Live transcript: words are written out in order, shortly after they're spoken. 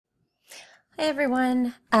Hey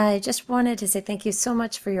everyone, I just wanted to say thank you so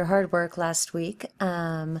much for your hard work last week.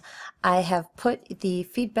 I have put the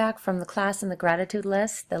feedback from the class in the gratitude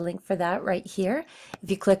list, the link for that right here.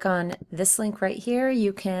 If you click on this link right here,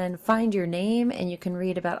 you can find your name and you can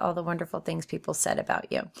read about all the wonderful things people said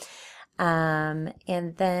about you. And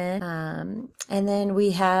then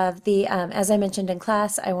we have the, as I mentioned in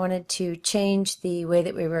class, I wanted to change the way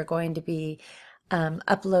that we were going to be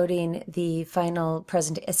uploading the final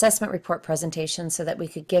assessment report presentation so that we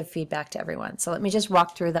could give feedback to everyone. So let me just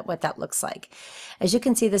walk through what that looks like. As you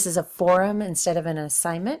can see, this is a forum instead of an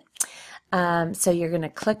assignment. So you're going to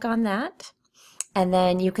click on that. And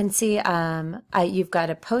then you can see you've got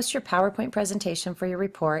to post your PowerPoint presentation for your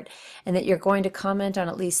report, and that you're going to comment on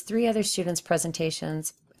at least 3 other students'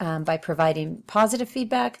 presentations by providing positive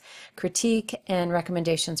feedback, critique, and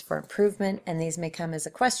recommendations for improvement. And these may come as a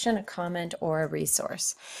question, a comment, or a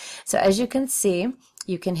resource. So as you can see,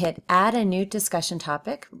 you can hit add a new discussion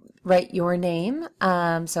topic, write your name.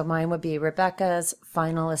 So mine would be Rebecca's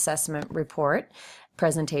final assessment report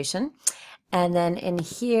presentation. And then in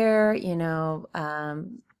here,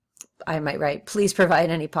 I might write, please provide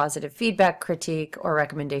any positive feedback, critique, or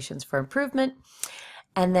recommendations for improvement.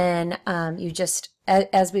 And then you just,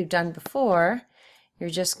 as we've done before, you're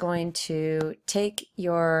just going to take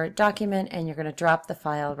your document and you're going to drop the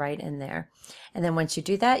file right in there. And then once you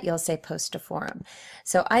do that, you'll say post to forum.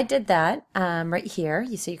 So I did that right here,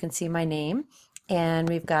 so you can see my name. And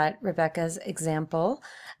we've got Rebecca's example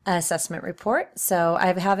assessment report. So I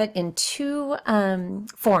have it in 2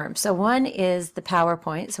 forms. So one is the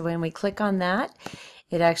PowerPoint. So when we click on that,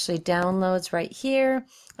 it actually downloads right here,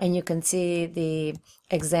 and you can see the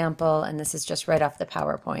example, and this is just right off the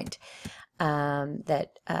PowerPoint that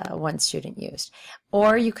one student used.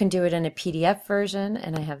 Or you can do it in a PDF version,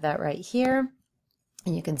 and I have that right here.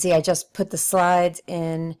 And you can see I just put the slides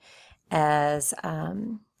in as I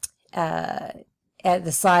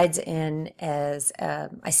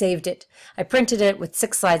saved it. I printed it with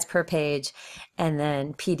 6 slides per page and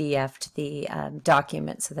then PDF'd the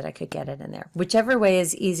document so that I could get it in there. Whichever way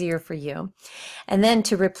is easier for you. And then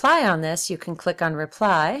to reply on this, you can click on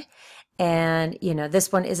reply. And,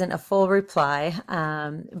 this one isn't a full reply,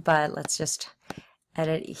 but let's just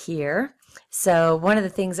edit here. So one of the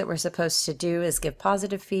things that we're supposed to do is give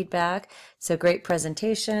positive feedback. So great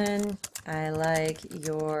presentation. I like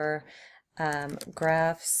your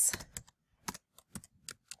graphs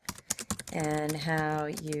and how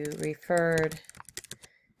you referred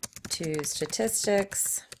to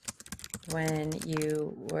statistics when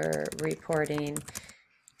you were reporting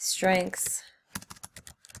strengths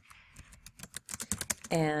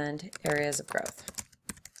and areas of growth.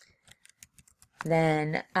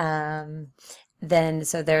 Then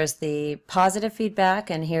so there's the positive feedback,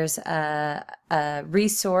 and here's a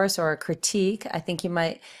resource or a critique. I think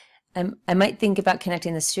I might think about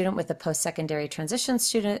connecting the student with a post-secondary transition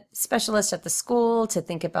student specialist at the school to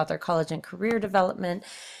think about their college and career development.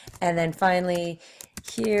 And then finally,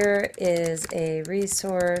 here is a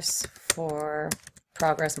resource for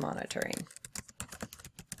progress monitoring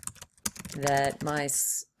that my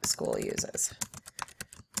school uses.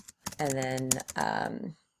 And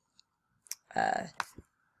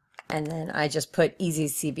then I just put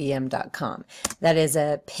easycbm.com. That is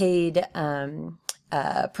a paid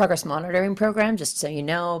progress monitoring program, just so you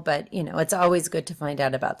know, but it's always good to find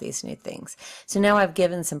out about these new things. So now I've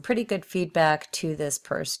given some pretty good feedback to this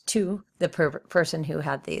person who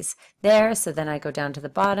had these there. So then I go down to the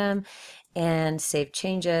bottom and save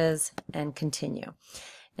changes and continue.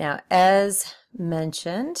 Now, as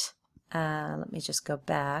mentioned, let me just go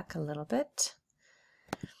back a little bit.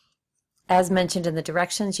 As mentioned in the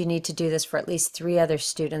directions, you need to do this for at least 3 other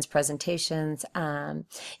students' presentations.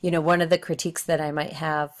 One of the critiques that I might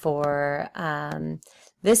have for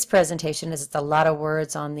this presentation is it's a lot of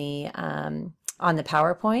words on the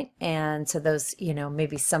PowerPoint, and so those,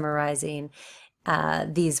 maybe summarizing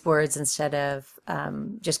these words instead of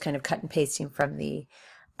just kind of cut and pasting from the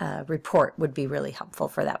report would be really helpful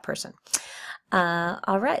for that person.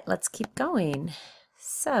 All right, let's keep going.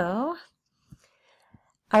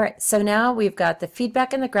 All right, so now we've got the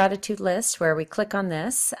feedback and the gratitude list where we click on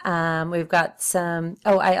this. We've got some,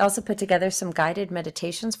 I also put together some guided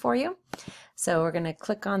meditations for you. So we're going to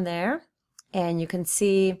click on there, and you can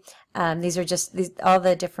see these are just all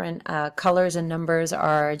the different colors and numbers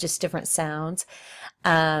are just different sounds.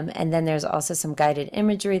 And then there's also some guided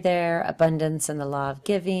imagery there, abundance and the law of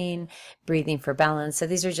giving, breathing for balance. So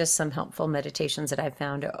these are just some helpful meditations that I've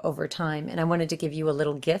found over time. And I wanted to give you a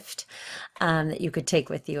little gift that you could take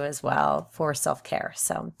with you as well for self-care.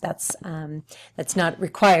 So that's not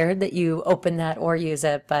required that you open that or use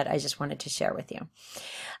it, but I just wanted to share with you.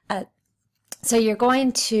 So you're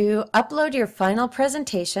going to upload your final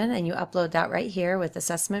presentation, and you upload that right here with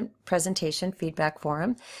assessment presentation feedback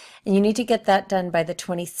form. And you need to get that done by the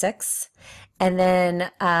 26th. And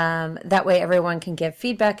then that way everyone can give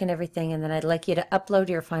feedback and everything. And then I'd like you to upload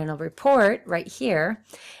your final report right here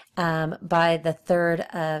by the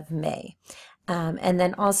 3rd of May. And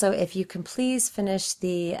then also, if you can please finish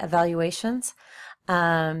the evaluations.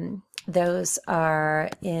 Those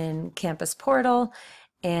are in Campus Portal.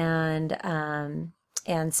 And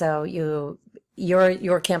so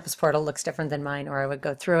your campus portal looks different than mine, or I would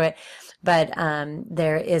go through it. But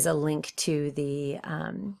there is a link to the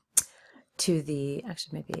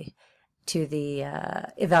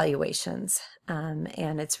evaluations,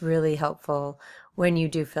 and it's really helpful when you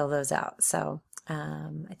do fill those out. So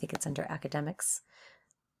I think it's under academics.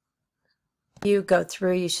 You go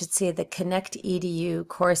through, you should see the Connect EDU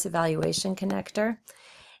course evaluation connector.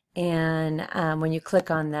 And when you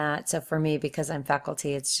click on that, so for me, because I'm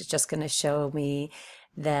faculty, it's just going to show me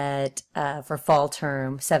that for fall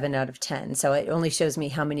term, 7 out of 10. So it only shows me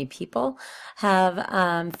how many people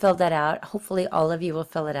have filled that out. Hopefully all of you will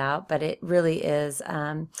fill it out, but it really is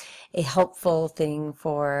a helpful thing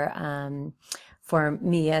for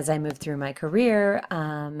me as I move through my career,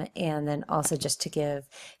 and then also just to give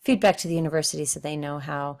feedback to the university so they know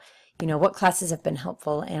how, what classes have been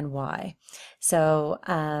helpful and why. So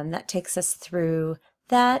that takes us through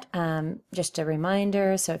that. Just a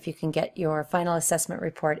reminder, so if you can get your final assessment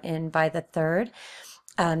report in by the 3rd,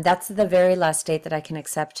 that's the very last date that I can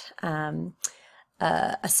accept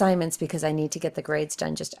assignments, because I need to get the grades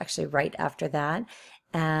done just actually right after that.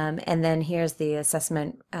 And then here's the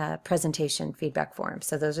assessment presentation feedback form.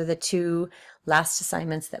 So those are the 2 last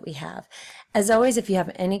assignments that we have. As always, if you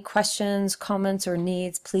have any questions, comments, or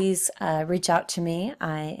needs, please reach out to me.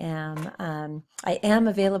 I am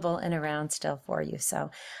available and around still for you.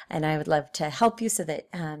 And I would love to help you so that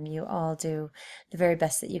you all do the very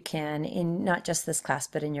best that you can in not just this class,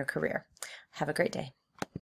 but in your career. Have a great day.